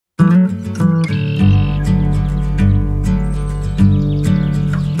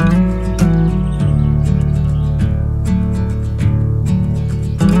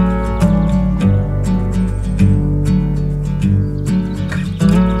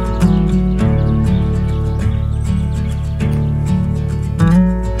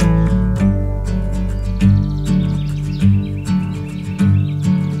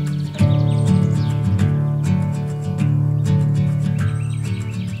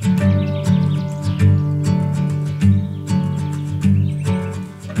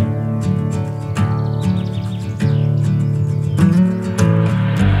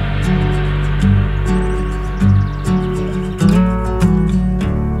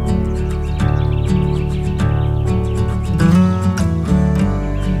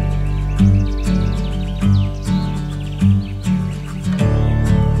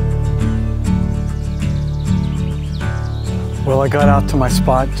got out to my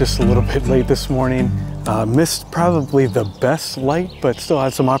spot just a little bit late this morning. Missed probably the best light, but still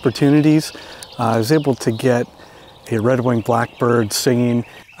had some opportunities. I was able to get a red-winged blackbird singing.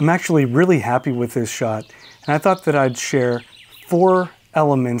 I'm actually really happy with this shot, and I thought that I'd share 4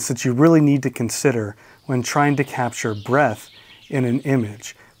 elements that you really need to consider when trying to capture breath in an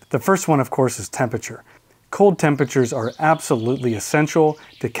image. The first one, of course, is temperature. Cold temperatures are absolutely essential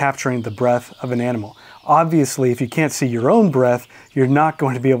to capturing the breath of an animal. Obviously, if you can't see your own breath, you're not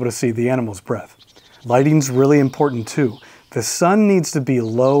going to be able to see the animal's breath. Lighting's really important too. The sun needs to be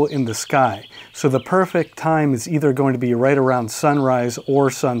low in the sky, so the perfect time is either going to be right around sunrise or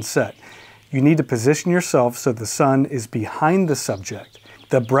sunset. You need to position yourself so the sun is behind the subject.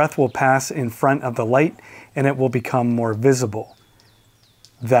 The breath will pass in front of the light and it will become more visible.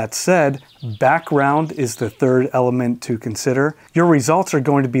 That said, background is the third element to consider. Your results are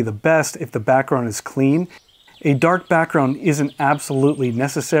going to be the best if the background is clean. A dark background isn't absolutely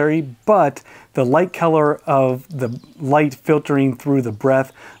necessary, but the light color of the light filtering through the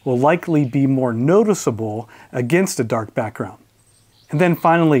breath will likely be more noticeable against a dark background. And then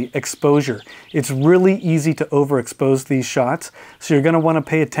finally, exposure. It's really easy to overexpose these shots, so you're going to want to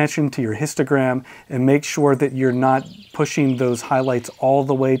pay attention to your histogram and make sure that you're not pushing those highlights all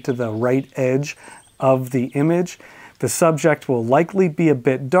the way to the right edge of the image. The subject will likely be a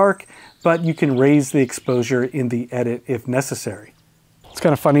bit dark, but you can raise the exposure in the edit if necessary. It's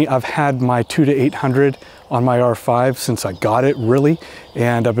kind of funny, I've had my 2-800 on my R5 since I got it, really,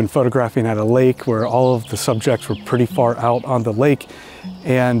 and I've been photographing at a lake where all of the subjects were pretty far out on the lake,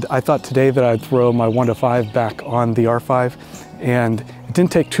 and I thought today that I'd throw my 1-5 back on the R5, and it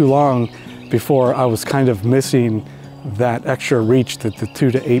didn't take too long before I was kind of missing that extra reach that the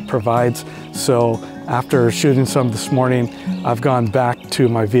 2-8 provides. So after shooting some this morning, I've gone back to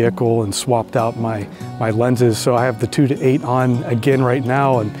my vehicle and swapped out my lenses. So I have the 2-8 on again right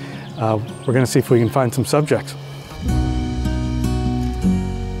now, and we're gonna see if we can find some subjects.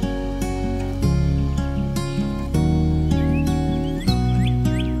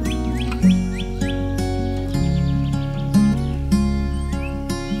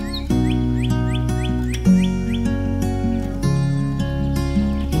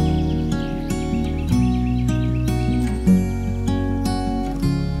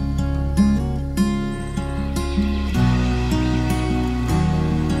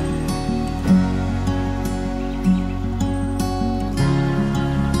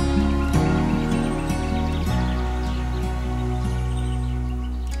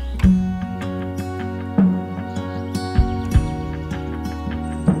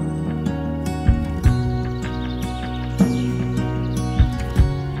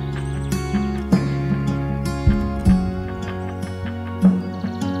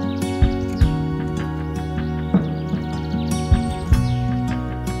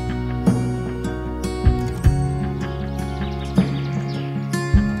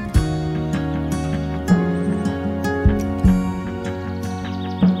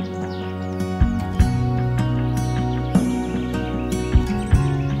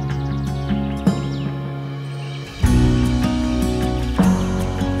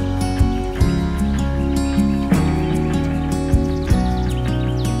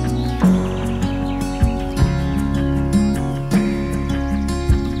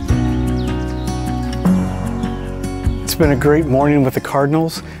 It's been a great morning with the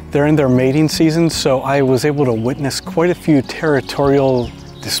cardinals. They're in their mating season, so I was able to witness quite a few territorial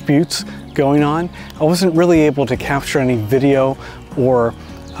disputes going on. I wasn't really able to capture any video or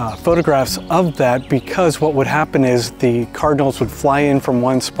photographs of that, because what would happen is the cardinals would fly in from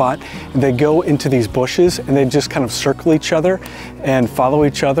one spot and they'd go into these bushes and they'd just kind of circle each other and follow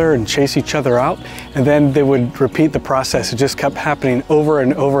each other and chase each other out, and then they would repeat the process. It just kept happening over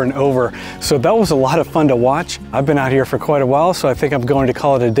and over and over. So that was a lot of fun to watch. I've been out here for quite a while, so I think I'm going to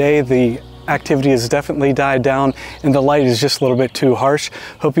call it a day. The activity has definitely died down and the light is just a little bit too harsh.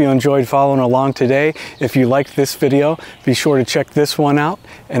 Hope you enjoyed following along today. If you liked this video, be sure to check this one out,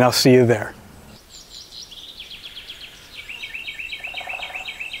 and I'll see you there.